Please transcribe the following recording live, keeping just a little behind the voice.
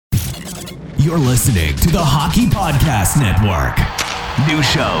You're listening to the Hockey Podcast Network. New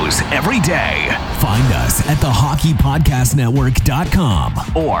shows every day. Find us at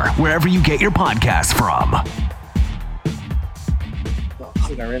thehockeypodcastnetwork.com or wherever you get your podcasts from. Oh,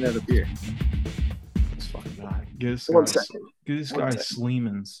 shit, I ran out of beer. This fucking guy. Get this One guy second.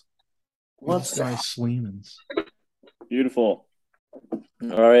 Sleemans. One This guy second. Sleemans. Beautiful. All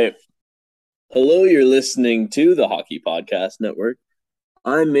right. Hello, you're listening to the Hockey Podcast Network.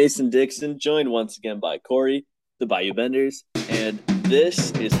 I'm Mason Dixon, joined once again by Corey, the Bayou Benders, and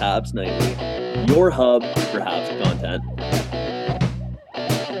this is Habs Nightly, your hub for Habs content.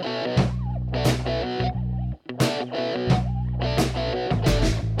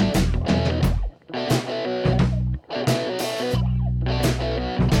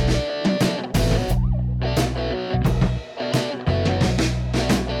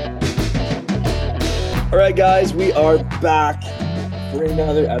 All right, guys, we are back for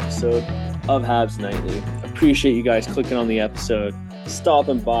another episode of Habs Nightly. Appreciate you guys clicking on the episode,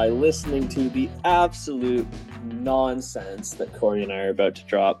 stopping by, listening to the absolute nonsense that Corey and I are about to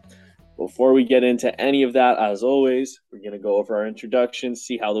drop. Before we get into any of that, as always, we're going to go over our introductions,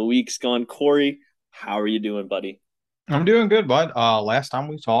 see how the week's gone. Corey, how are you doing, buddy? I'm doing good, bud. Last time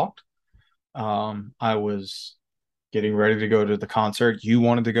we talked, I was getting ready to go to the concert you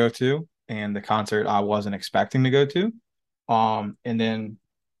wanted to go to, and the concert I wasn't expecting to go to. And then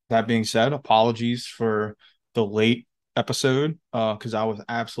that being said, apologies for the late episode, because I was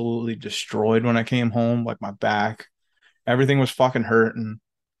absolutely destroyed when I came home. Like, my back, everything was fucking hurting.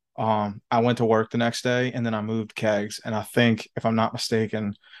 I went to work the next day, and then I moved kegs, and I think, if I'm not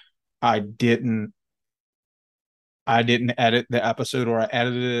mistaken, I didn't edit the episode, or I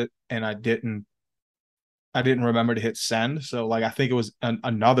edited it and I didn't remember to hit send. So, like, I think it was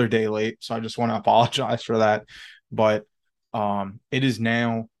another day late. So I just want to apologize for that. But it is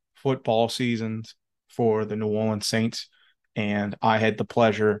now football season for the New Orleans Saints, and I had the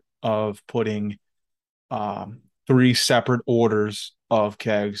pleasure of putting 3 separate orders of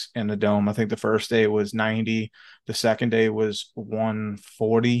kegs in the dome. I think the first day was 90, the second day was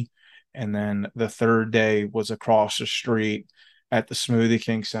 140, and then the third day was across the street at the Smoothie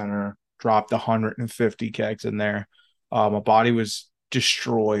King Center. Dropped 150 kegs in there. My body was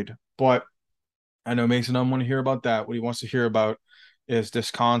destroyed, but I know Mason doesn't want to hear about that. What he wants to hear about is this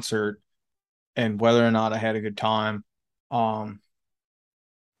concert and whether or not I had a good time. So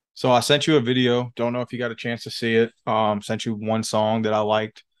I sent you a video. Don't know if you got a chance to see it. Sent you one song that I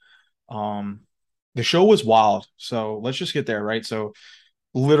liked. The show was wild. So let's just get there, right? So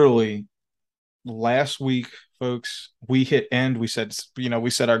literally last week, folks, we hit end. We said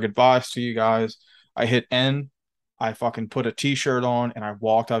our goodbyes to you guys. I hit end. I fucking put a t-shirt on and I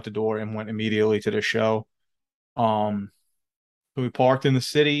walked out the door and went immediately to the show. So we parked in the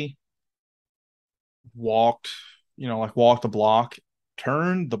city, walked the block,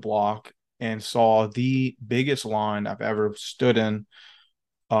 turned the block, and saw the biggest line I've ever stood in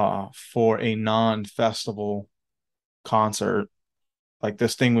for a non-festival concert. Like,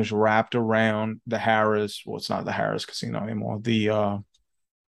 this thing was wrapped around the Harrah's. Well, it's not the Harrah's Casino anymore. The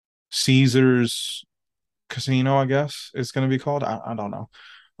Caesars Casino, I guess it's going to be called. I don't know.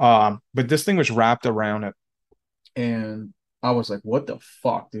 But this thing was wrapped around it. And I was like, what the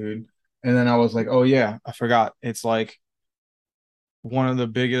fuck, dude? And then I was like, oh, yeah, I forgot. It's like one of the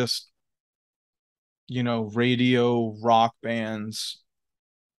biggest, radio rock bands,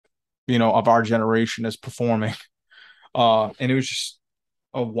 of our generation is performing. And it was just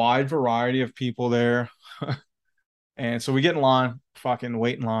a wide variety of people there. And so we get in line, fucking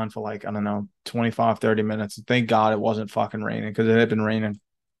wait in line for, like, I don't know, 25, 30 minutes. Thank God it wasn't fucking raining, because it had been raining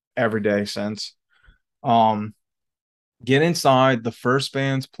every day since. Get inside, the first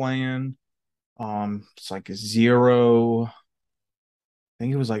band's playing. It's like I think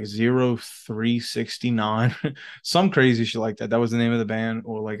it was like 0369, some crazy shit like that. That was the name of the band.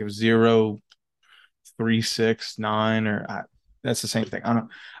 Or like it was 0369, or that's the same thing. I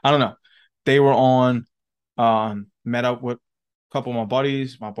don't know. They were on, met up with a couple of my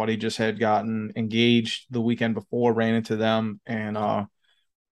buddies. My buddy just had gotten engaged the weekend before, ran into them, and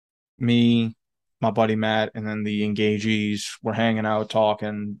me, my buddy Matt, and then the engagees were hanging out,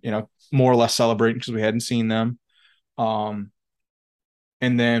 talking, more or less celebrating because we hadn't seen them. And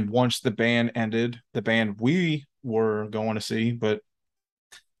then once the band ended, the band we were going to see, but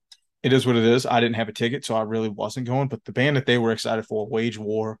it is what it is. I didn't have a ticket, so I really wasn't going. But the band that they were excited for, Wage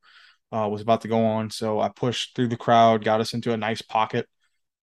War, was about to go on. So I pushed through the crowd, got us into a nice pocket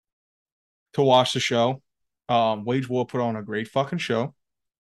to watch the show. Wage War put on a great fucking show.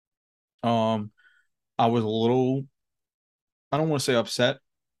 I was a little, I don't want to say upset,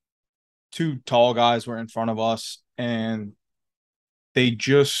 two tall guys were in front of us, and they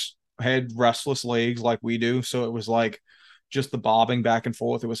just had restless legs like we do. So it was like just the bobbing back and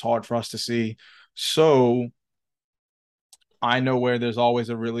forth. It was hard for us to see. So I know where there's always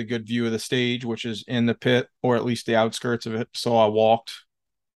a really good view of the stage, which is in the pit or at least the outskirts of it. So I walked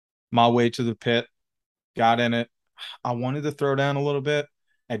my way to the pit, got in it. I wanted to throw down a little bit.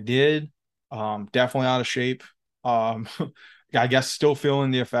 I did. Definitely out of shape. Um, I guess still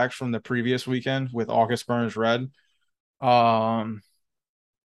feeling the effects from the previous weekend with August Burns Red. Um,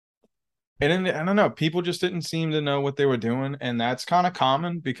 and then, I don't know, people just didn't seem to know what they were doing, and that's kind of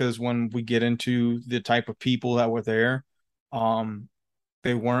common because when we get into the type of people that were there, um,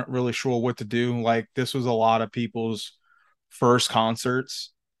 they weren't really sure what to do. Like this was a lot of people's first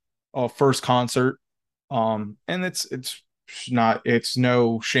concerts, first concert, and it's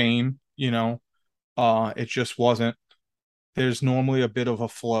no shame, it just wasn't. There's normally a bit of a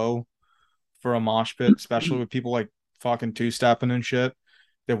flow for a mosh pit, especially with people like fucking two-stepping and shit.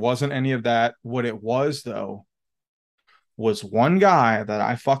 There wasn't any of that. What it was, though, was one guy that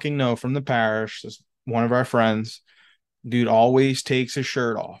I fucking know from the parish, this one of our friends, dude always takes his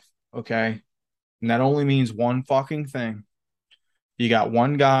shirt off, okay? And that only means one fucking thing. You got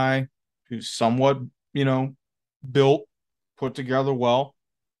one guy who's somewhat, built, put together well,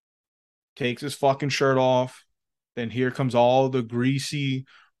 takes his fucking shirt off. Then here comes all the greasy,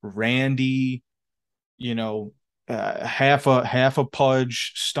 randy, half a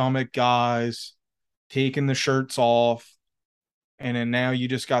pudge stomach guys taking the shirts off, and then now you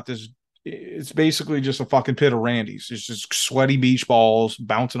just got this. It's basically just a fucking pit of randies. It's just sweaty beach balls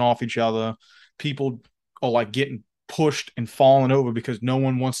bouncing off each other. People are like getting pushed and falling over because no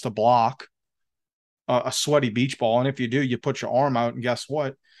one wants to block a sweaty beach ball. And if you do, you put your arm out, and guess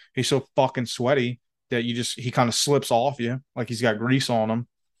what? He's so fucking sweaty that he kind of slips off you like he's got grease on him.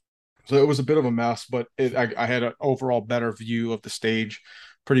 So it was a bit of a mess, but I had an overall better view of the stage,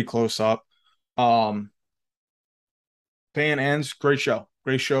 pretty close up. Band ends, great show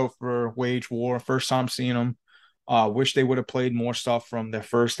for Wage War. First time seeing them. Wish they would have played more stuff from their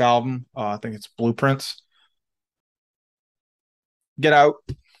first album. I think it's Blueprints. Get out,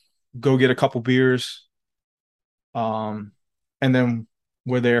 go get a couple beers, and then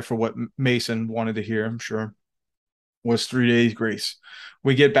we're there for what Mason wanted to hear. I'm sure was 3 Days Grace.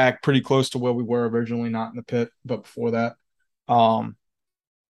 We get back pretty close to where we were originally, not in the pit, but before that.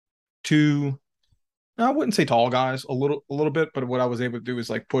 Two, I wouldn't say tall guys, a little bit, but what I was able to do is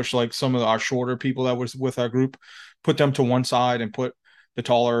like push like some of our shorter people that was with our group, put them to one side and put the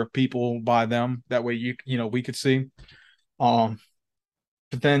taller people by them. That way we could see.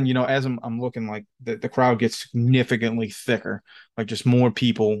 But then, as I'm looking, like the crowd gets significantly thicker, like just more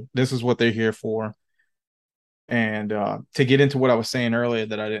people. This is what they're here for. And to get into what I was saying earlier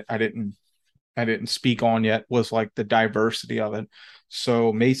that I didn't speak on yet was like the diversity of it.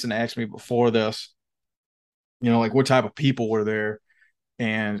 So Mason asked me before this, like what type of people were there,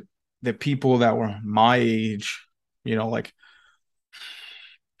 and the people that were my age, like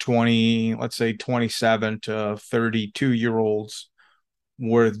 20, let's say 27 to 32-year-olds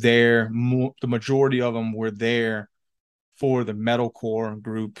were there. The majority of them were there for the metalcore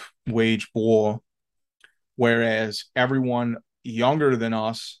group Wage War. Whereas everyone younger than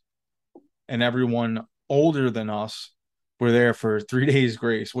us and everyone older than us were there for 3 Days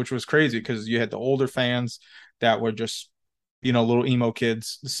Grace, which was crazy because you had the older fans that were just, little emo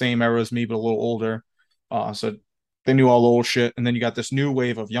kids, the same era as me, but a little older. So they knew all the old shit. And then you got this new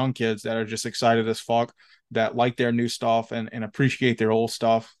wave of young kids that are just excited as fuck, that like their new stuff and appreciate their old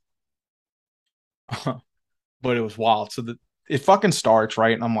stuff. But it was wild. So it fucking starts,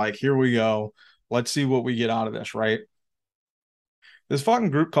 right? And I'm like, here we go. Let's see what we get out of this, right? This fucking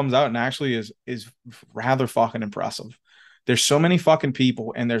group comes out and actually is rather fucking impressive. There's so many fucking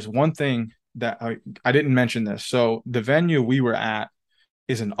people, and there's one thing that I didn't mention this. So the venue we were at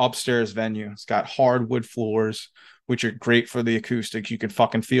is an upstairs venue. It's got hardwood floors, which are great for the acoustics. You can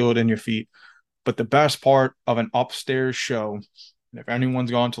fucking feel it in your feet. But the best part of an upstairs show, and if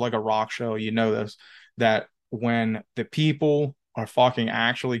anyone's gone to like a rock show, you know this, that when the people are fucking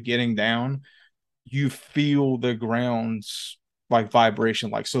actually getting down, you feel the ground's like vibration.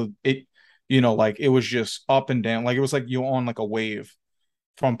 Like, so it, like it was just up and down. Like it was like you're on like a wave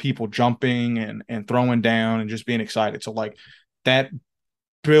from people jumping and throwing down and just being excited. So like that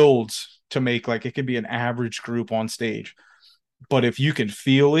builds to make like it could be an average group on stage. But if you can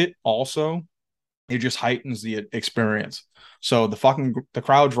feel it also, it just heightens the experience. So the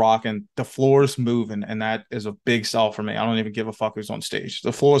crowd's rocking, the floor's moving, and that is a big sell for me. I don't even give a fuck who's on stage.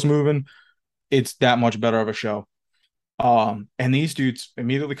 The floor's moving, it's that much better of a show. And these dudes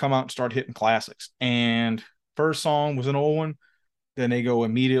immediately come out and start hitting classics. And first song was an old one. Then they go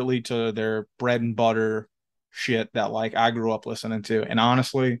immediately to their bread and butter shit that like I grew up listening to. And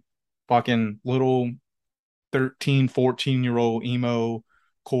honestly, fucking little 13, 14-year-old emo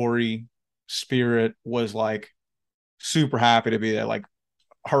Corey Spirit was like super happy to be there. Like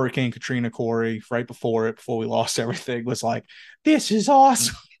Hurricane Katrina Corey, right before we lost everything, was like, this is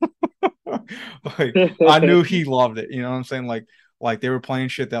awesome. Like I knew he loved it. You know what I'm saying? Like they were playing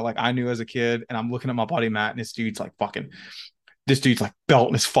shit that like I knew as a kid, and I'm looking at my buddy Matt, and this dude's like belting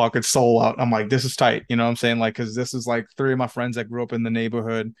his fucking soul out. I'm like, this is tight. You know what I'm saying? Like, because this is like three of my friends that grew up in the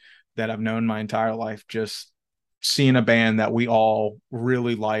neighborhood that I've known my entire life, just seeing a band that we all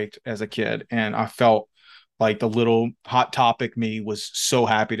really liked as a kid. And I felt like the little Hot Topic me was so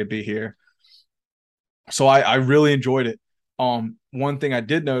happy to be here. So I really enjoyed it. One thing I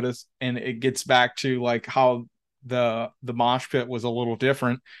did notice, and it gets back to like how the mosh pit was a little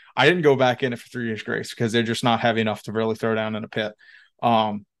different. I didn't go back in it for 3 years grace because they're just not heavy enough to really throw down in a pit.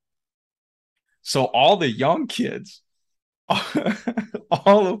 So all the young kids,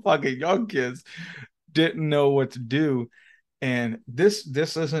 all the fucking young kids didn't know what to do. And this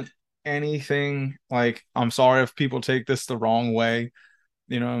isn't anything like, I'm sorry if people take this the wrong way,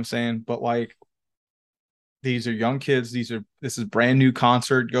 you know what I'm saying? But like, these are young kids. This is brand new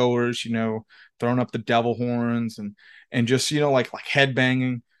concert goers, you know, throwing up the devil horns and just, you know, like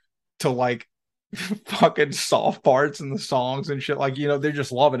headbanging to like fucking soft parts in the songs and shit. Like, you know, they're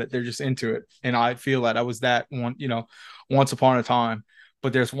just loving it. They're just into it. And I feel that I was that one, you know, once upon a time.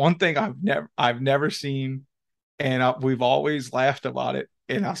 But there's one thing I've never seen, and we've always laughed about it,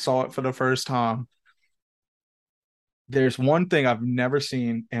 and I saw it for the first time. There's one thing I've never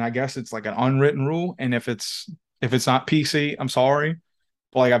seen, and I guess it's like an unwritten rule. And if it's not PC, I'm sorry.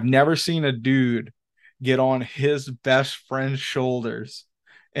 But like I've never seen a dude get on his best friend's shoulders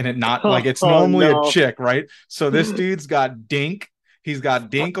and it not like it's Oh, normally a no. chick, right? So this dude's got dink. He's got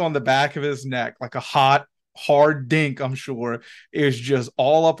dink on the back of his neck, like a hot, hard dink, I'm sure, is just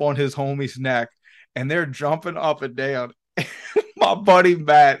all up on his homie's neck. And they're jumping up and down. My buddy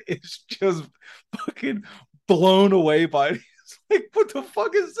Matt is just fucking blown away by it. He's like, what the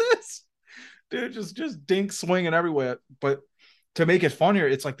fuck is this? Dude, just dink swinging everywhere. But to make it funnier,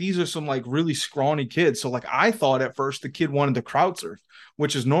 it's like these are some like really scrawny kids. So like I thought at first the kid wanted to crowd surf,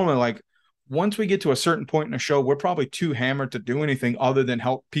 which is normally like once we get to a certain point in a show, we're probably too hammered to do anything other than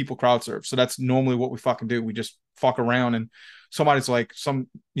help people crowd surf. So that's normally what we fucking do. We just fuck around, and somebody's like some,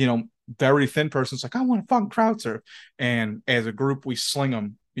 you know, very thin person's like, I want to fucking crowd surf. And as a group, we sling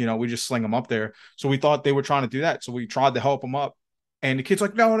them, you know, we just sling them up there. So we thought they were trying to do that. So we tried to help them up. And the kid's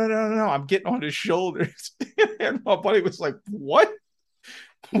like, no, no, no, no, no, I'm getting on his shoulders. And my buddy was like, what?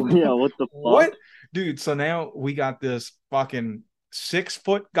 Yeah, what the What? fuck? Dude, so now we got this fucking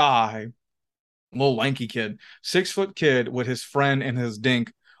 6-foot guy, little lanky kid, 6-foot kid with his friend and his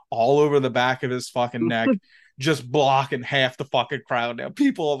dink all over the back of his fucking neck, just blocking half the fucking crowd now.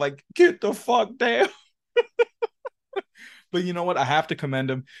 People are like, get the fuck down. But you know what? I have to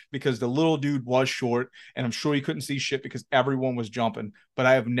commend him because the little dude was short, and I'm sure he couldn't see shit because everyone was jumping. But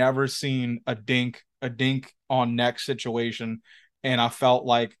I have never seen a dink on neck situation, and I felt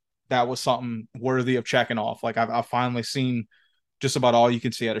like that was something worthy of checking off. Like I've finally seen just about all you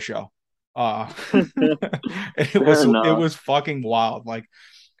can see at a show. It was fucking wild.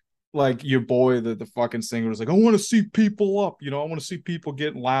 Like your boy, the fucking singer was like, I want to see people up, you know, I want to see people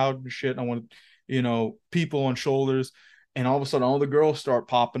getting loud and shit. I want, you know, people on shoulders. And all of a sudden, all the girls start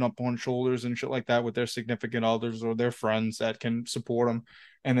popping up on shoulders and shit like that with their significant others or their friends that can support them.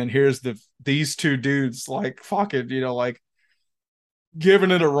 And then here's these two dudes like fucking, you know, like giving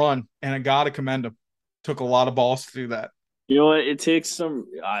it a run. And I gotta commend them. Took a lot of balls to do that. You know what? It takes a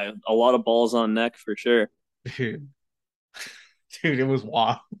lot of balls on neck for sure. Dude, it was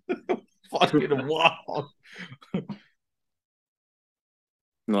wild. Fucking wild.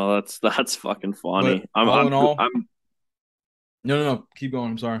 No, that's fucking funny. But all in all, I'm no, keep going.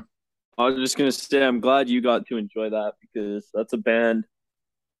 I'm sorry. I was just gonna say I'm glad you got to enjoy that because that's a band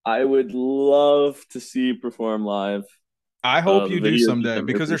I would love to see perform live. I hope you do videos someday are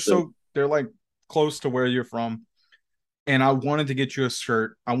because really they're like close to where you're from. And I wanted to get you a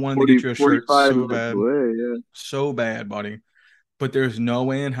shirt. I wanted to 40, get you a shirt 45 so minutes bad. away, yeah. So bad, buddy. But there's no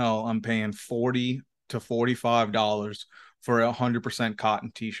way in hell I'm paying $40 to $45 for a 100%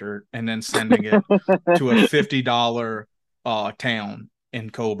 cotton t-shirt and then sending it to a $50 town in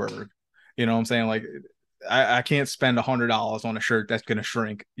Coburg. You know what I'm saying? Like I can't spend $100 on a shirt that's gonna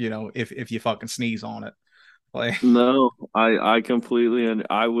shrink, you know, if you fucking sneeze on it. Like, No, I completely, and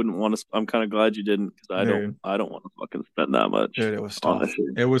I wouldn't want to. I'm kind of glad you didn't, because dude, I don't want to fucking spend that much it was on a tough.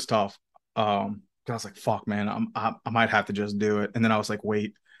 shirt. It was tough. I was like, fuck, man, I might have to just do it. And then I was like,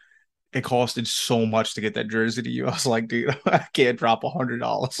 wait, it costed so much to get that jersey to you. I was like, dude, I can't drop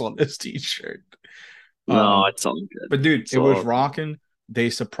 $100 on this t-shirt. No, Um, it's all good. but dude, It's it was all rocking. They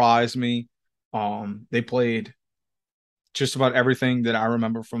surprised me. They played just about everything that I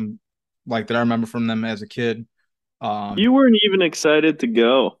remember from them as a kid. You Um, weren't even excited to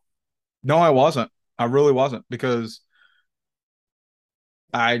go. no, I wasn't. I really wasn't because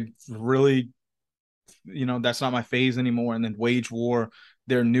I really, that's not my phase anymore. And then Wage War,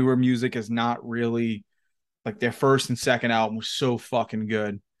 their newer music is not really like their first and second album was so fucking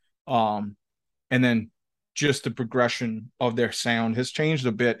good. Um, and then just the progression of their sound has changed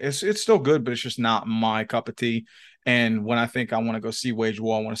a bit. It's still good, but it's just not my cup of tea. And when I think I want to go see Wage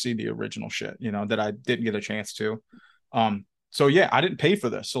War, I want to see the original shit, that I didn't get a chance to. So yeah, I didn't pay for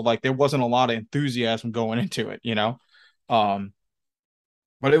this. So like there wasn't a lot of enthusiasm going into it. Um,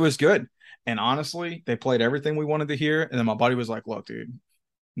 but it was good. And honestly, they played everything we wanted to hear. And then my buddy was like, look, dude,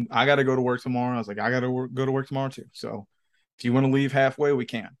 I got to go to work tomorrow. I was like, I got to go to work tomorrow too. So if you want to leave halfway, we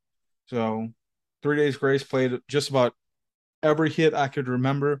can. So 3 Days Grace played just about every hit I could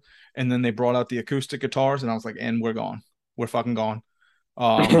remember. And then they brought out the acoustic guitars and I was like, and we're gone. We're fucking gone.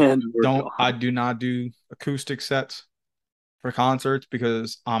 And we're I gone. do not do acoustic sets for concerts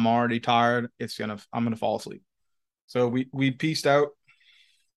because I'm already tired. I'm gonna fall asleep. So we pieced out,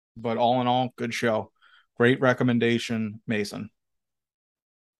 but all in all, good show. Great recommendation, Mason.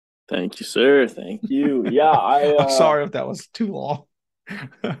 Thank you, sir. Thank you. Yeah, I'm sorry if that was too long.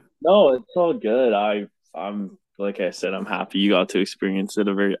 no, it's all good. I'm like I said, I'm happy you got to experience it.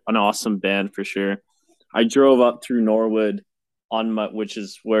 An awesome band for sure. I drove up through Norwood which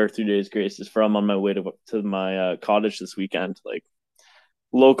is where 3 Days Grace is from, on my way to my cottage this weekend. Like,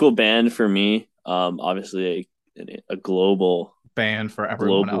 local band for me. Obviously a Banned for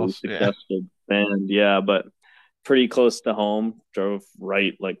everyone globally else. Yeah. successful band. Yeah, but pretty close to home. Drove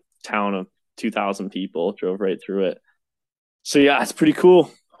right, like, town of 2,000 people. Drove right through it. So yeah, it's pretty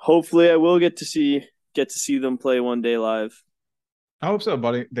cool. Hopefully, I will get to see them play one day live. I hope so,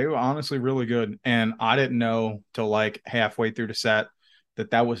 buddy. They were honestly really good. And I didn't know till like halfway through the set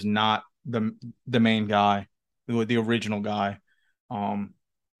that was not the main guy, the original guy. Um,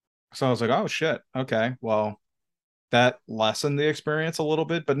 so I was like, oh shit. Okay. Well, that lessened the experience a little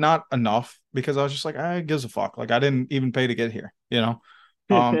bit, but not enough because I was just like, I gives a fuck. Like I didn't even pay to get here.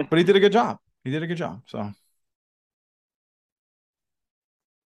 But he did a good job. He did a good job. So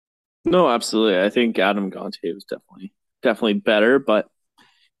No, absolutely. I think Adam Gontier was definitely better, but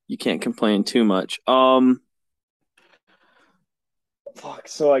you can't complain too much. Fuck.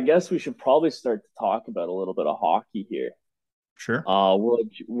 So I guess we should probably start to talk about a little bit of hockey here. sure.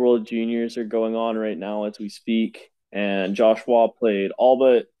 World Juniors are going on right now as we speak, and Joshua played all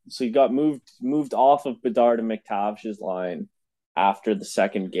but, so he got moved off of Bedard and McTavish's line after the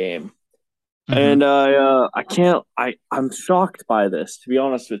second game. Mm-hmm. And I can't. I'm shocked by this, to be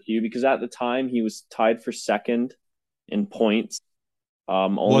honest with you, because at the time he was tied for second in points,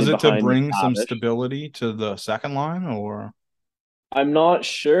 only Was it to behind bring some McTavish. stability to the second line or I'm not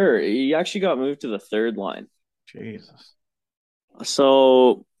sure. He actually got moved to the third line. Jesus?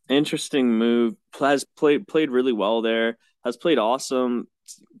 So interesting move. Has played really well there. Has played awesome.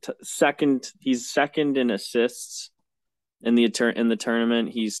 He's second in assists in the tournament.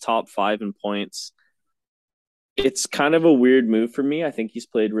 He's top five in points. It's kind of a weird move for me. I think he's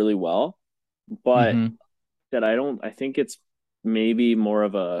played really well, but Mm-hmm. that I don't. I think it's maybe more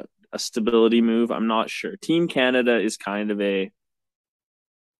of a stability move. I'm not sure. Team Canada is kind of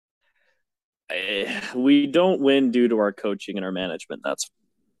we don't win due to our coaching and our management. That's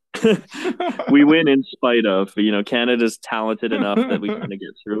we win in spite of. Canada's talented enough that we kind of get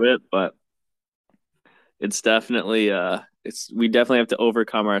through it, but it's definitely we definitely have to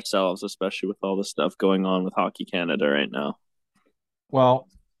overcome ourselves, especially with all the stuff going on with Hockey Canada right now. Well,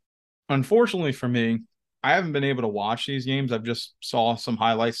 unfortunately for me, I haven't been able to watch these games. I've just saw some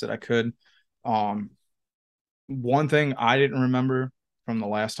highlights that I could. Um, One thing I didn't remember from the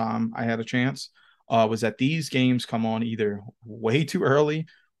last time I had a chance was that these games come on either way too early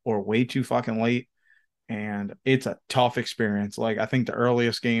or way too fucking late, and it's a tough experience. Like I think the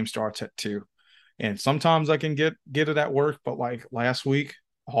earliest game starts at 2, and sometimes I can get it at work, but like last week,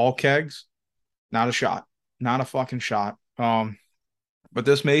 all kegs, not a shot, not a fucking shot. But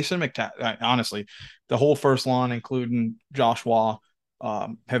this honestly, the whole first line, including Joshua,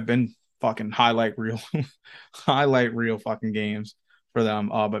 have been fucking highlight reel, highlight reel fucking games for them.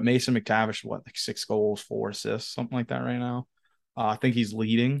 But Mason McTavish, like 6 goals, 4 assists, something like that right now. I think he's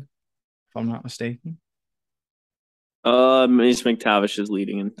leading, if I'm not mistaken. Mason McTavish is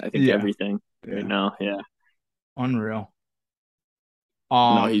leading in, I think, Yeah. everything right now. Yeah. Unreal.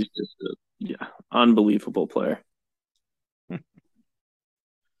 No, he's just unbelievable player.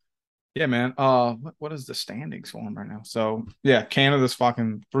 Yeah, man. What is the standings for him right now? So yeah, Canada's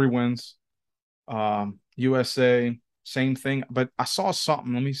fucking 3 wins. USA, same thing. But I saw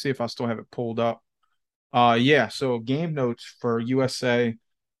something. Let me see if I still have it pulled up. Yeah, so game notes for USA.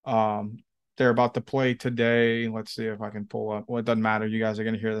 They're about to play today. Let's see if I can pull up. Well, it doesn't matter. You guys are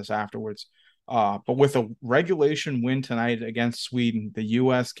gonna hear this afterwards. But with a regulation win tonight against Sweden, the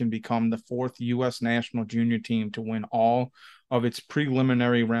U.S. can become the 4th U.S. national junior team to win all of its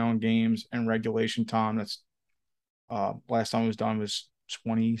preliminary round games and regulation time. That's last time it was done was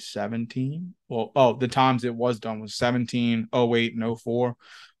 2017. Well, the times it was done was 17, 08, and 04.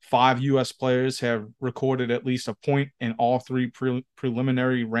 5 U.S. players have recorded at least a point in all 3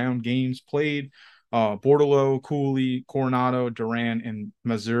 preliminary round games played. Bordelot, Cooley, Coronado, Duran, and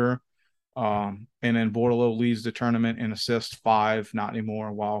Mazur. And then Bordelot leads the tournament in assists 5, not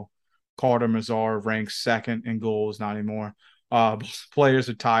anymore, while Carter Mazar ranks 2nd in goals, not anymore. Players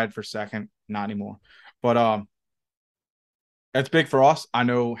are tied for 2nd, not anymore. But that's big for us. I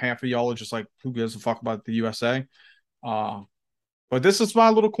know half of y'all are just like, who gives a fuck about the USA? But this is my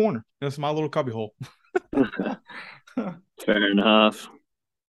little corner. This is my little cubby hole. Fair enough.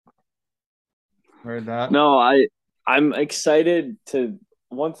 Heard that? No, I'm excited to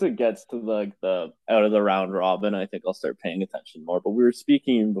once it gets to the out of the round robin, I think I'll start paying attention more. But we were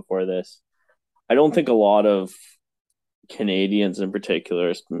speaking before this. I don't think a lot of Canadians in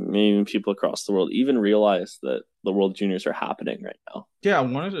particular, maybe people across the world, even realize that the World Juniors are happening right now. Yeah, I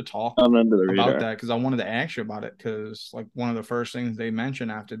wanted to talk about that because I wanted to ask you about it because like one of the first things they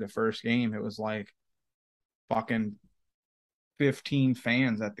mentioned after the first game, it was like fucking 15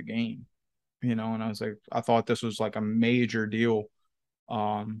 fans at the game, you know, and I was like, I thought this was like a major deal.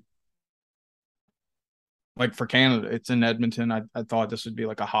 Like for Canada, it's in Edmonton. I thought this would be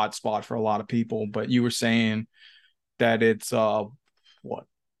like a hot spot for a lot of people, but you were saying that it's what,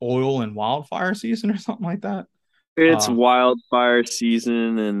 oil and wildfire season or something like that. It's wildfire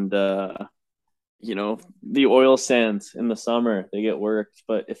season, and the oil sands in the summer they get worked.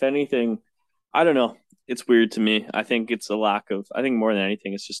 But if anything, I don't know. It's weird to me. I think it's I think more than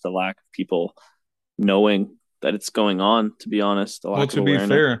anything, it's just a lack of people knowing that it's going on. To be honest, well, to be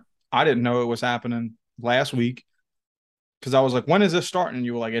fair, I didn't know it was happening last week because I was like, when is this starting? And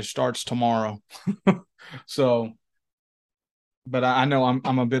you were like, it starts tomorrow. So, but I know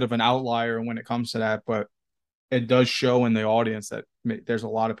I'm a bit of an outlier when it comes to that, but it does show in the audience that there's a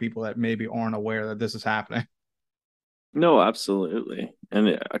lot of people that maybe aren't aware that this is happening. No, absolutely.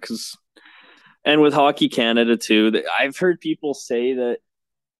 And with Hockey Canada too, I've heard people say that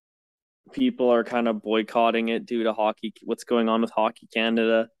people are kind of boycotting it due to what's going on with Hockey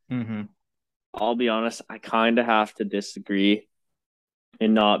Canada. Mm-hmm. I'll be honest, I kind of have to disagree,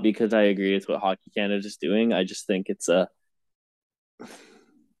 and not because I agree with what Hockey Canada is doing. I just think it's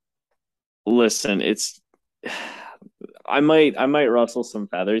I might rustle some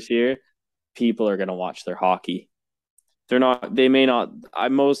feathers here. People are going to watch their hockey. They may not.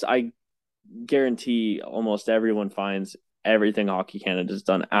 I guarantee almost everyone finds everything Hockey Canada has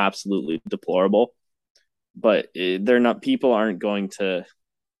done absolutely deplorable, but people aren't going to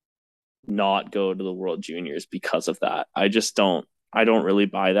not go to the World Juniors because of that. I don't really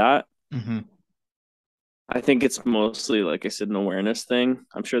buy that. Mm-hmm. I think it's mostly, like I said, an awareness thing.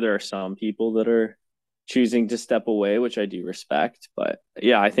 I'm sure there are some people that are choosing to step away, which I do respect. But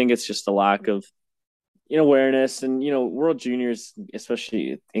yeah, I think it's just a lack of awareness. And World Juniors,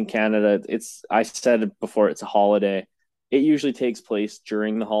 especially in Canada, I said it before, it's a holiday. It usually takes place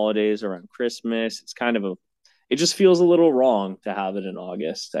during the holidays, around Christmas. It's kind of it just feels a little wrong to have it in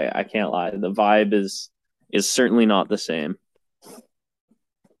August. I can't lie. The vibe is certainly not the same.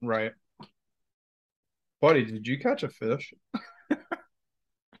 Right. Buddy, did you catch a fish?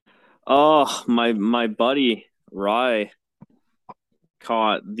 Oh, my buddy Rye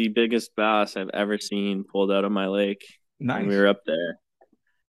caught the biggest bass I've ever seen pulled out of my lake. Nice. When we were up there.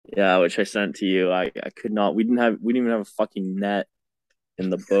 Yeah, which I sent to you. I could not. We didn't even have a fucking net in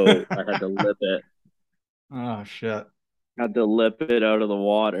the boat. I had to lip it. Oh shit. Had to lip it out of the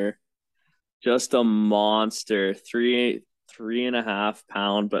water. Just a monster. 3.5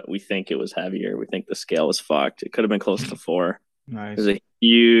 pound, but we think it was heavier. We think the scale was fucked. It could have been close to 4. Nice. It was a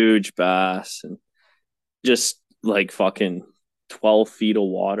huge bass, and just like fucking 12 feet of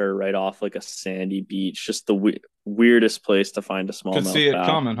water right off like a sandy beach. Just the weirdest place to find a Could see smallmouth it bass.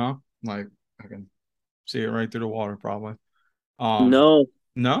 coming, huh? Like I can see it right through the water, probably. Um, No,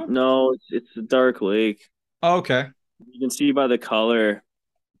 no? no, it's a dark lake. Oh, okay. You can see by the color.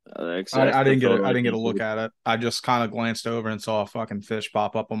 I The didn't get it. photo I I didn't get a sent look you. at it. I just kind of glanced over and saw a fucking fish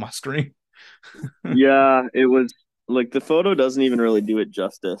pop up on my screen. Yeah, it was like the photo doesn't even really do it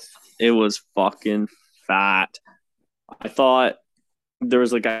justice. It was fucking fat. I thought there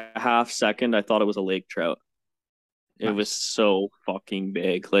was like a half second. I thought it was a lake trout. It was Nice. so fucking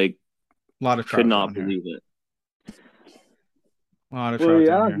big. Like, A lot of could trout not down here. believe it. A lot of Well, trout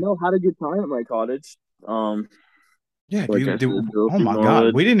down yeah, here. no, had a good time at my cottage. Yeah, Like I dude, said, drove oh through my God.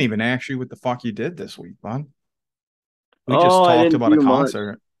 mud. We didn't even ask you what the fuck you did this week, bud. We just Oh, I talked didn't about a do much.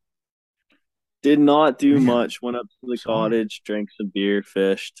 concert. Did not do Man, much. Went up to the sorry. cottage, drank some beer,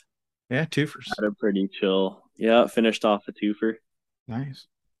 fished. Yeah, twofers. Had a pretty chill. Yeah, finished off a twofer. Nice.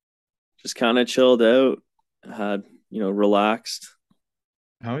 Just kind of chilled out. Had, relaxed.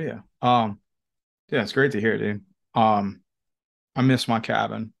 Oh yeah. Yeah, it's great to hear, dude. I miss my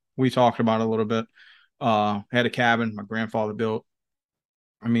cabin. We talked about it a little bit. Had a cabin my grandfather built.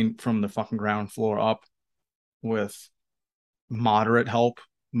 I mean, from the fucking ground floor up with moderate help.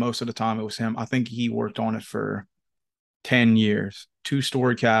 Most of the time it was him. I think he worked on it for 10 years.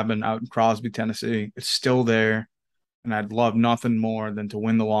 Two-story cabin out in Crosby, Tennessee. It's still there. And I'd love nothing more than to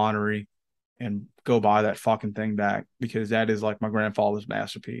win the lottery and go buy that fucking thing back because that is like my grandfather's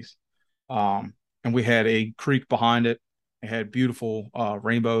masterpiece. And we had a creek behind it. It had beautiful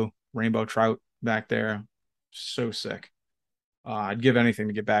rainbow trout back there. So sick. I'd give anything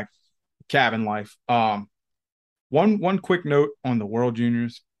to get back cabin life. One quick note on the World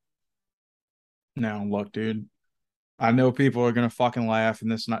Juniors. Now, look, dude, I know people are gonna fucking laugh,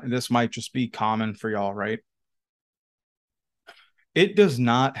 and this might just be common for y'all, right? It does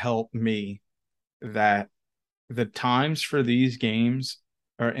not help me that the times for these games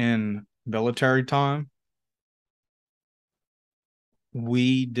are in military time.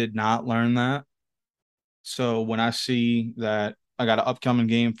 We did not learn that. So when I see that I got an upcoming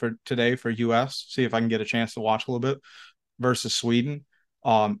game for today for US, see if I can get a chance to watch a little bit versus Sweden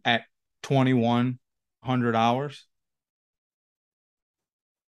at 2100 hours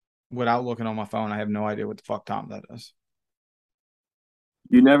without looking on my phone. I have no idea what the fuck time that is.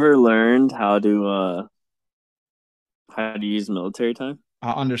 You never learned how to use military time?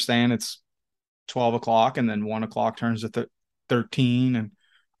 I understand it's 12 o'clock and then 1 o'clock turns to 13 and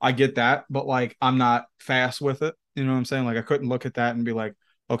I get that, but like I'm not fast with it. You know what I'm saying? Like I couldn't look at that and be like,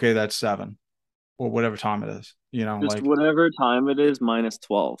 okay, that's 7 or whatever time it is, Just like whatever time it is, minus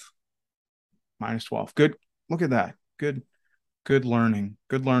 12. minus 12. Good. Look at that. Good learning.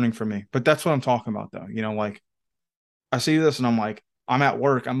 Good learning for me. But that's what I'm talking about though. Like I see this and I'm like, I'm at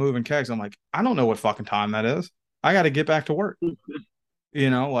work, I'm moving kegs. I'm like, I don't know what fucking time that is. I got to get back to work.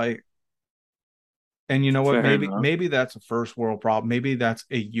 Like, and you know what? Fair Maybe enough. maybe that's a first world problem. Maybe that's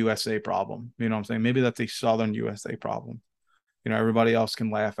a USA problem. You know what I'm saying? Maybe that's a Southern USA problem. Everybody else can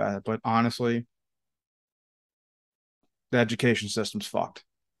laugh at it, but honestly, the education system's fucked.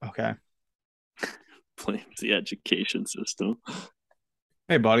 Okay. Blames the education system.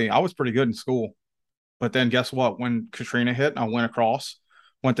 Hey, buddy, I was pretty good in school, but then guess what? When Katrina hit, I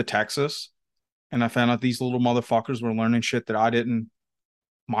went to Texas, and I found out these little motherfuckers were learning shit that I didn't.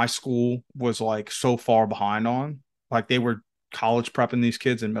 My school was like so far behind on. Like they were college prepping these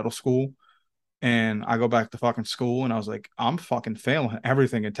kids in middle school. And I go back to fucking school and I was like, I'm fucking failing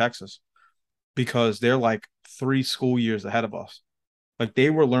everything in Texas because they're like 3 school years ahead of us. Like they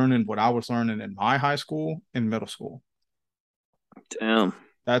were learning what I was learning in my high school and middle school. Damn.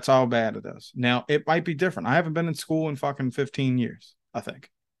 That's how bad it is. Now, it might be different. I haven't been in school in fucking 15 years, I think.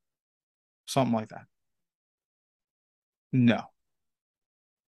 Something like that. No,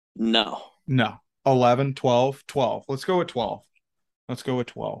 No. no. 11, 12, 12. Let's go with 12. Let's go with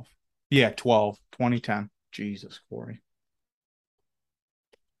 12. Yeah, 12, 2010. Jesus, Corey.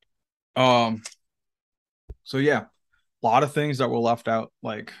 Um, so yeah, a lot of things that were left out,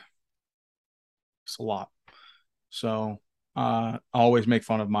 like it's a lot. So I always make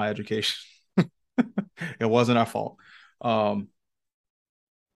fun of my education. It wasn't our fault. Um,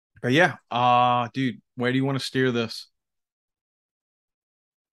 but yeah, dude, where do you want to steer this?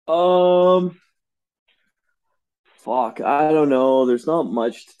 Um, Fuck, I don't know. There's not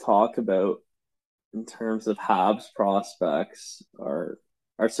much to talk about in terms of Habs prospects or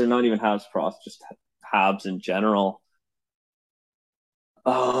so not even Habs prospects, just Habs in general.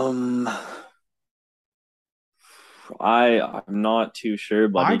 Um, I'm not too sure,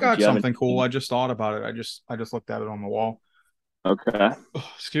 I buddy. Did got you have something cool. any? I just thought about it. I just looked at it on the wall. Okay.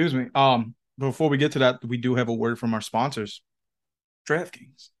 Excuse me. Before we get to that, we do have a word from our sponsors,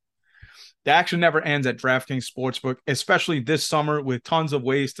 DraftKings. The action never ends at DraftKings Sportsbook, especially this summer with tons of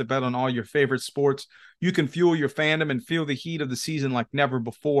ways to bet on all your favorite sports. You can fuel your fandom and feel the heat of the season like never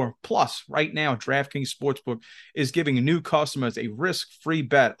before. Plus, right now, DraftKings Sportsbook is giving new customers a risk-free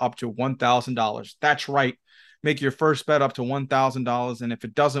bet up to $1,000. That's right. Make your first bet up to $1,000, and if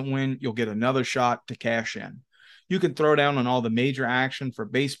it doesn't win, you'll get another shot to cash in. You can throw down on all the major action for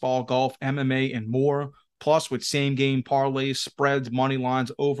baseball, golf, MMA, and more. Plus, with same game parlays, spreads, money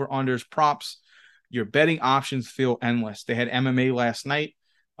lines, over unders, props, your betting options feel endless. They had MMA last night.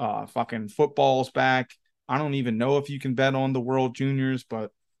 Fucking football's back. I don't even know if you can bet on the World Juniors,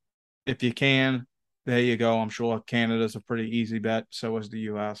 but if you can, there you go. I'm sure Canada's a pretty easy bet. So is the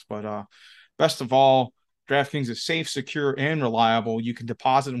US. But best of all, DraftKings is safe, secure, and reliable. You can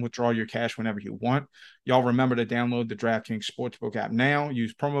deposit and withdraw your cash whenever you want. Y'all remember to download the DraftKings Sportsbook app now.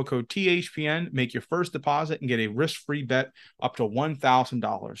 Use promo code THPN, make your first deposit, and get a risk-free bet up to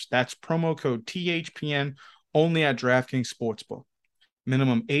 $1,000. That's promo code THPN only at DraftKings Sportsbook.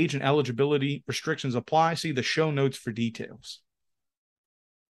 Minimum age and eligibility restrictions apply. See the show notes for details.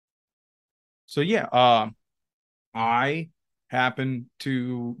 So yeah, I happened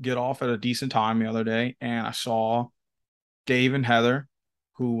to get off at a decent time the other day, and I saw Dave and Heather,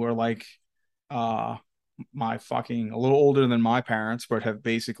 who were like my fucking a little older than my parents, but have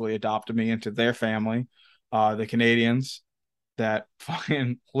basically adopted me into their family. The Canadians that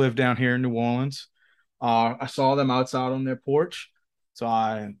fucking live down here in New Orleans. I saw them outside on their porch. So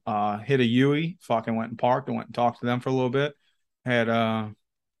I hit a Yui, fucking went and parked and went and talked to them for a little bit. Had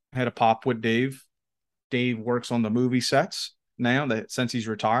had a pop with Dave. Dave works on the movie sets now that since he's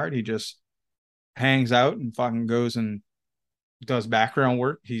retired, he just hangs out and fucking goes and does background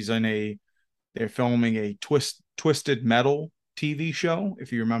work. They're filming a Twisted Metal TV show.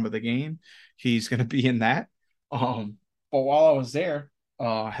 If you remember the game, he's going to be in that. But while I was there,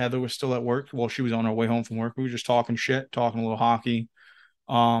 Heather was still at work. Well, she was on her way home from work. We were just talking shit, talking a little hockey,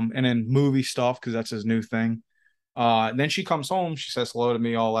 and then movie stuff because that's his new thing. And then she comes home. She says hello to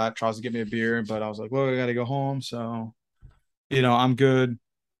me, all that, tries to get me a beer, but I was like, well, I got to go home. So, I'm good.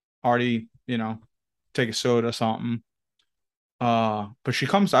 Already, take a soda or something. But she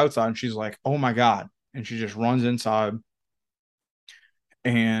comes outside and she's like, oh my God. And she just runs inside.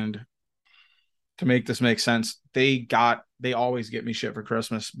 And to make this make sense, they always get me shit for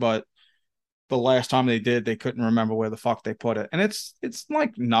Christmas, but the last time they did, they couldn't remember where the fuck they put it. And it's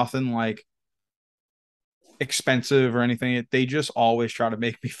like nothing like expensive or anything. They just always try to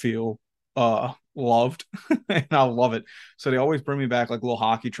make me feel loved. And I love it. So they always bring me back like little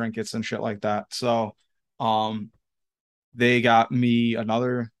hockey trinkets and shit like that. So they got me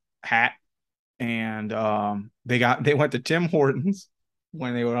another hat, and they went to Tim Hortons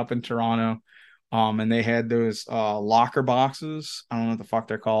when they were up in Toronto. And they had those locker boxes. I don't know what the fuck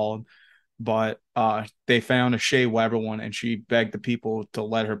they're called, but they found a Shea Weber one, and she begged the people to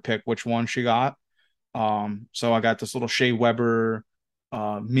let her pick which one she got. So I got this little Shea Weber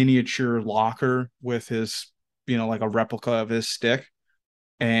miniature locker with his, like a replica of his stick.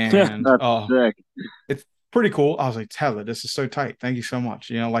 And That's sick. it's pretty cool. I was like, Taylor, this is so tight. Thank you so much.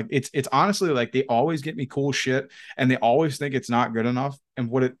 Like it's honestly like they always get me cool shit and they always think it's not good enough. And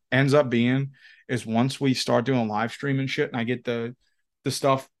what it ends up being is once we start doing live stream and shit, and I get the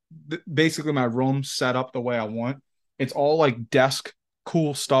stuff, basically my room set up the way I want. It's all like desk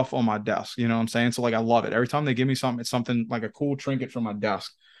cool stuff on my desk. You know what I'm saying? So like I love it. Every time they give me something, it's something like a cool trinket from my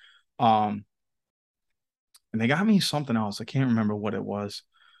desk. And they got me something else. I can't remember what it was.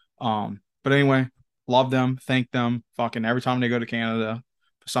 But anyway, love them, thank them. Fucking every time they go to Canada,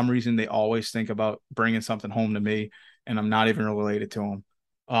 for some reason they always think about bringing something home to me, and I'm not even related to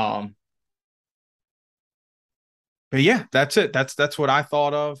them. But yeah, that's it. That's what I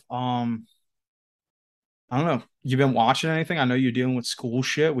thought of. I don't know. You've been watching anything? I know you're dealing with school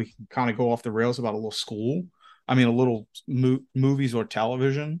shit. We can kind of go off the rails about a little school. I mean, a little movies or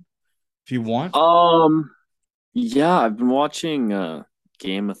television if you want. Yeah, I've been watching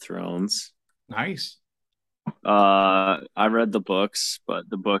Game of Thrones. Nice. I read the books, but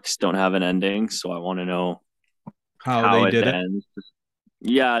the books don't have an ending, so I want to know How how they it did it. ends.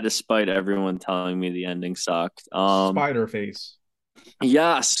 Yeah, despite everyone telling me the ending sucked. Spider face.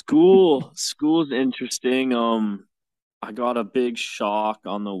 Yeah, school's interesting. I got a big shock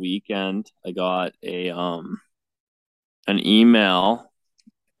on the weekend. I got an email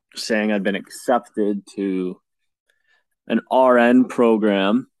saying I'd been accepted to an RN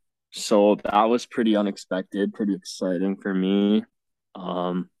program. So that was pretty unexpected, pretty exciting for me.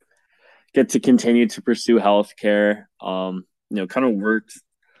 Get to continue to pursue healthcare. kind of worked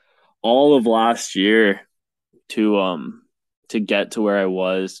all of last year to get to where I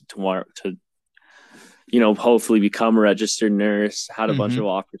was to hopefully become a registered nurse. Had a bunch Mm-hmm. of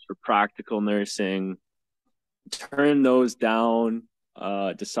offers for practical nursing, turned those down.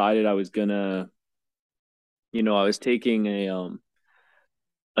 Decided I was gonna, I was taking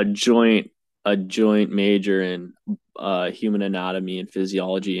a joint a joint major in human anatomy and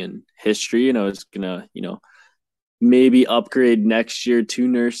physiology and history, and I was gonna, maybe upgrade next year to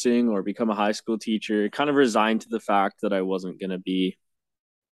nursing or become a high school teacher. Kind of resigned to the fact that I wasn't gonna be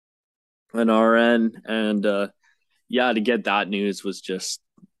an RN, and yeah, to get that news was just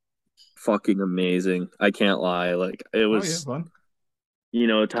fucking amazing. I can't lie. Like it Oh yeah, was, fun.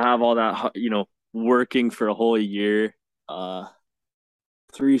 to have all that, working for a whole year, uh,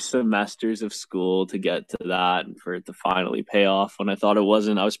 3 semesters of school to get to that and for it to finally pay off when I thought it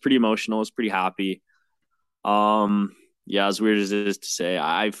wasn't. I was pretty emotional. I was pretty happy. Um, yeah, as weird as it is to say,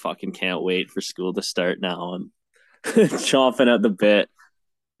 I fucking can't wait for school to start now. I'm chomping at the bit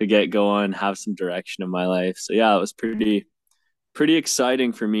to get going, have some direction in my life. So yeah, it was pretty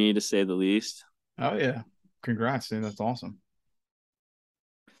exciting for me to say the least. Oh yeah, congrats, dude. That's awesome.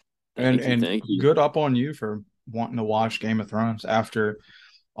 And Thank you, and thank you. good up on you for wanting to watch Game of Thrones after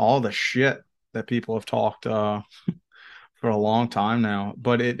all the shit that people have talked for a long time now.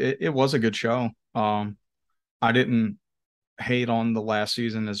 But it was a good show. I didn't hate on the last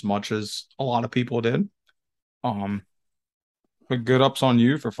season as much as a lot of people did. Um, but good ups on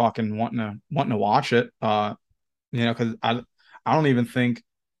you for fucking wanting to watch it. Because I don't even think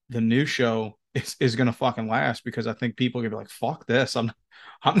the new show is gonna fucking last because I think people are gonna be like, fuck this. I'm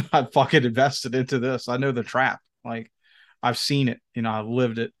not fucking invested into this. I know the trap. Like I've seen it, I've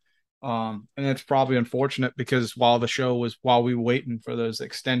lived it. And it's probably unfortunate because while we were waiting for those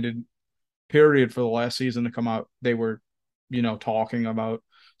extended period for the last season to come out, they were, talking about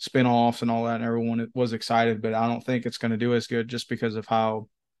spin-offs and all that, and everyone was excited, but I don't think it's going to do as good just because of how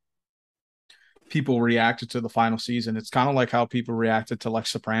people reacted to the final season. It's kind of like how people reacted to like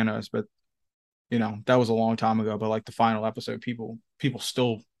Sopranos, but that was a long time ago. But like the final episode, people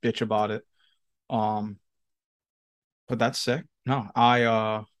still bitch about it. Um, but that's sick. No,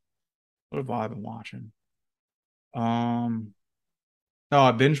 what have I been watching? Um, no,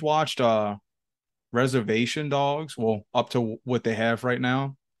 I binge watched Reservation Dogs. Well, up to what they have right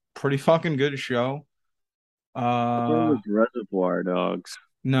now. Pretty fucking good show. It Uh, was Reservoir Dogs.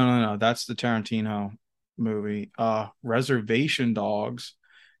 no. That's the Tarantino movie. Reservation Dogs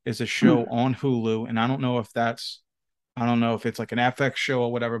is a show on Hulu, and I don't know if it's like an FX show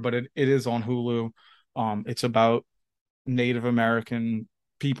or whatever, but it is on Hulu. It's about Native American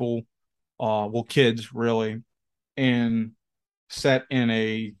people, kids really, and set in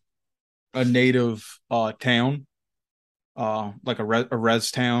a native town, like a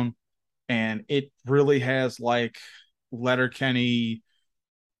res town, and it really has like Letterkenny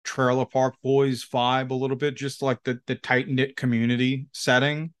Trailer Park Boys vibe a little bit, just like the tight knit community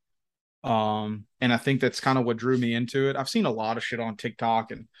setting. And I think that's kind of what drew me into it. I've seen a lot of shit on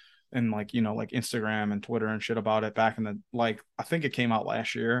TikTok and like like Instagram and Twitter and shit about it back in the like I think it came out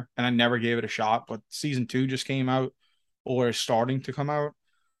last year and I never gave it a shot, but season 2 just came out or is starting to come out.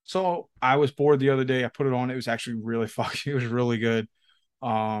 So I was bored the other day. I put it on. It was actually really fucking. It was really good.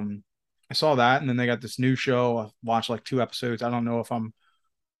 Um, I saw that, and then they got this new show. I watched like 2 episodes. I don't know if I'm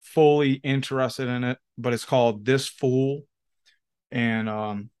fully interested in it, but it's called This Fool,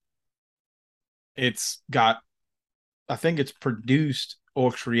 and it's got. I think it's produced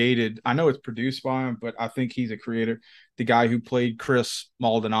or created. I know it's produced by him, but I think he's a creator. The guy who played Chris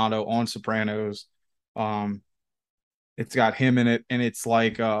Maldonado on Sopranos. Um, it's got him in it, and it's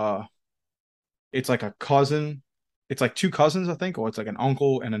like a cousin. It's like 2 cousins, I think, or it's like an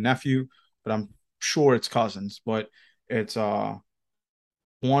uncle and a nephew, but I'm sure it's cousins. But it's one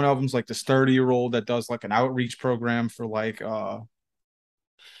of them's like this 30-year-old that does like an outreach program for like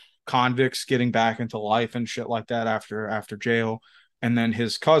convicts getting back into life and shit like that after jail. And then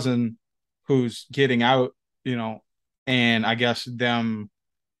his cousin who's getting out, and I guess them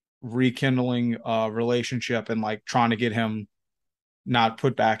rekindling a relationship and like trying to get him not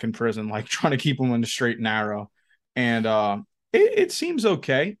put back in prison, like trying to keep him in the straight and narrow. And it seems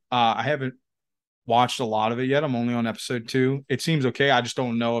okay. I haven't watched a lot of it yet. I'm only on episode 2. It seems okay. I just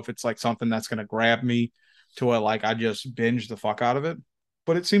don't know if it's like something that's gonna grab me to where like I just binge the fuck out of it.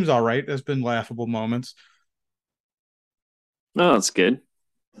 But it seems all right. There's been laughable moments. No, that's good.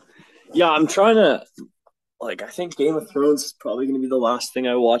 Yeah, I'm trying to I think Game of Thrones is probably going to be the last thing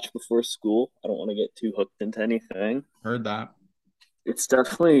I watch before school. I don't want to get too hooked into anything. Heard that. It's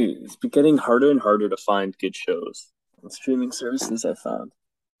getting harder and harder to find good shows. streaming services I found.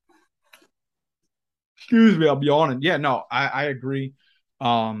 Excuse me, I'm yawning. Yeah, no, I agree.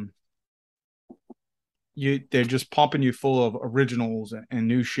 They're just pumping you full of originals and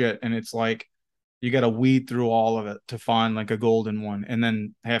new shit, and it's like you got to weed through all of it to find like a golden one, and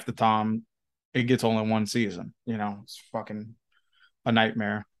then half the time it gets only one season. It's fucking a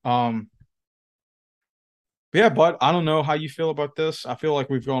nightmare. Yeah, but I don't know how you feel about this. I feel like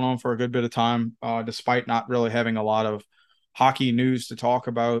we've gone on for a good bit of time, despite not really having a lot of hockey news to talk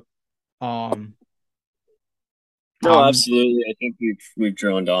about. No, absolutely. I think we've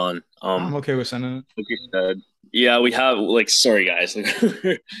droned on. I'm okay with sending it. Like you said, yeah, we have. Sorry guys,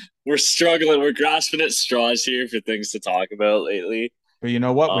 we're struggling. We're grasping at straws here for things to talk about lately. But you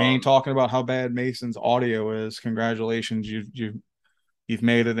know what? We ain't talking about how bad Mason's audio is. Congratulations, you've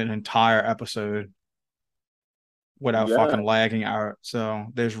made it an entire episode without fucking lagging out. So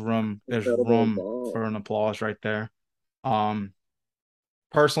there's room for an applause right there.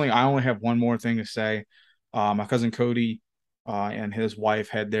 Personally, I only have one more thing to say. My cousin Cody and his wife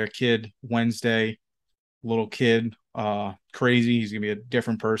had their kid Wednesday. Little kid, crazy. He's gonna be a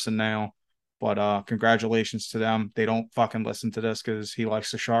different person now. But congratulations to them. They don't fucking listen to this because he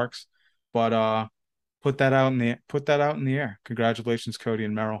likes the Sharks. But put that out in the air. Congratulations, Cody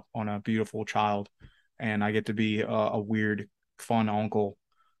and Merrill, on a beautiful child. And I get to be a weird, fun uncle,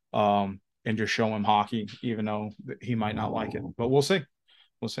 and just show him hockey, even though he might not like it. But we'll see.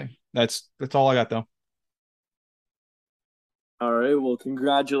 That's all I got though. All right. Well,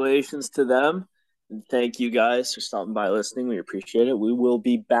 congratulations to them. And thank you guys for stopping by listening. We appreciate it. We will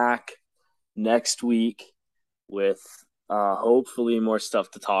be back next week with hopefully more stuff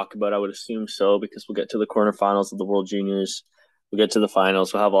to talk about. I would assume so, because we'll get to the quarterfinals of the World Juniors. We'll get to the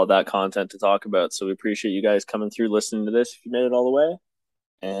finals. We'll have all that content to talk about. So we appreciate you guys coming through, listening to this if you made it all the way.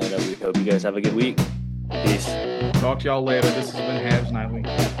 And we hope you guys have a good week. Peace. Talk to y'all later. This has been Habs Nightly.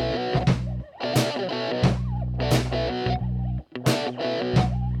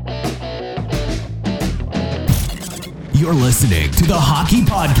 You're listening to the Hockey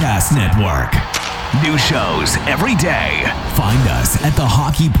Podcast Network. New shows every day. Find us at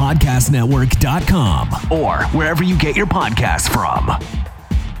thehockeypodcastnetwork.com or wherever you get your podcasts from.